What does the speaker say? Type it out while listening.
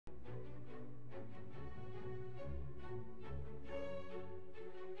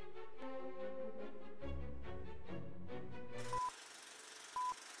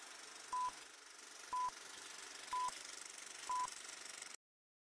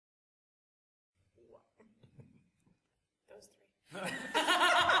There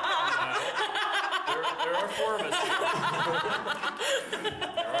are four of us here.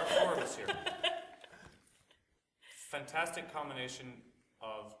 There are four of us here. Fantastic combination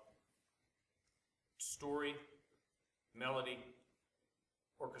of story, melody,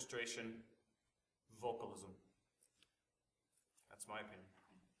 orchestration, vocalism. That's my opinion.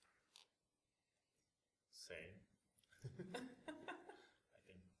 Same. I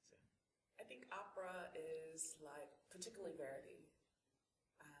think same. I think opera is like, particularly Verdi,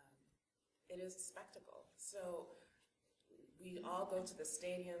 it is a spectacle. So we all go to the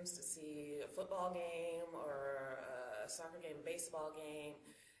stadiums to see a football game or a soccer game, baseball game.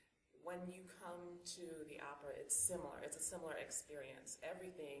 When you come to the opera, it's similar. It's a similar experience.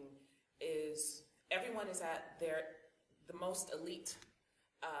 Everyone is at the most elite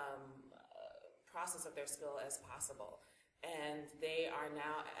process of their skill as possible. And they are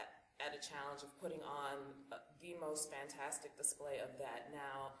now at a challenge of putting on the most fantastic display of that.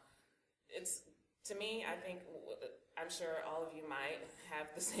 Now, it's, to me, I'm sure all of you might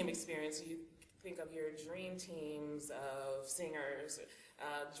have the same experience. You think of your dream teams of singers,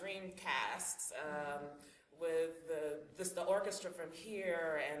 dream casts, with the orchestra from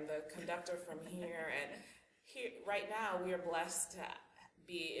here and the conductor from here. And here, right now, we are blessed to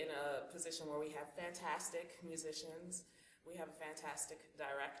be in a position where we have fantastic musicians, we have a fantastic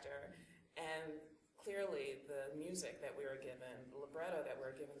director, and clearly the music that we were given, the libretto that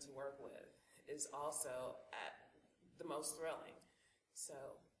we're given to work with, is also at the most thrilling. So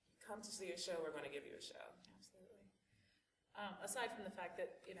come to see a show, we're going to give you a show. Absolutely. Aside from the fact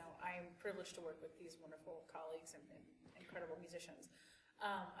that, I'm privileged to work with these wonderful colleagues and incredible musicians,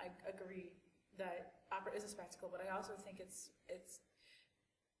 I agree that opera is a spectacle, but I also think it's a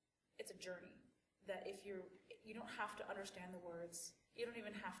journey. That if you don't have to understand the words, you don't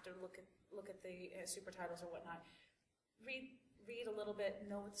even have to look at the super titles or whatnot. Read a little bit,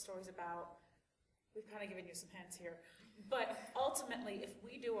 know what the story's about. We've kind of given you some hints here, but ultimately, if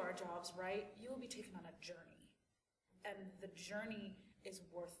we do our jobs right, you will be taken on a journey, and the journey is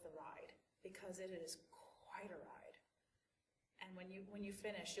worth the ride because it is quite a ride. And when you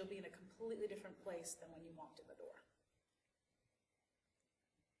finish, you'll be in a completely different place than when you walked in the door.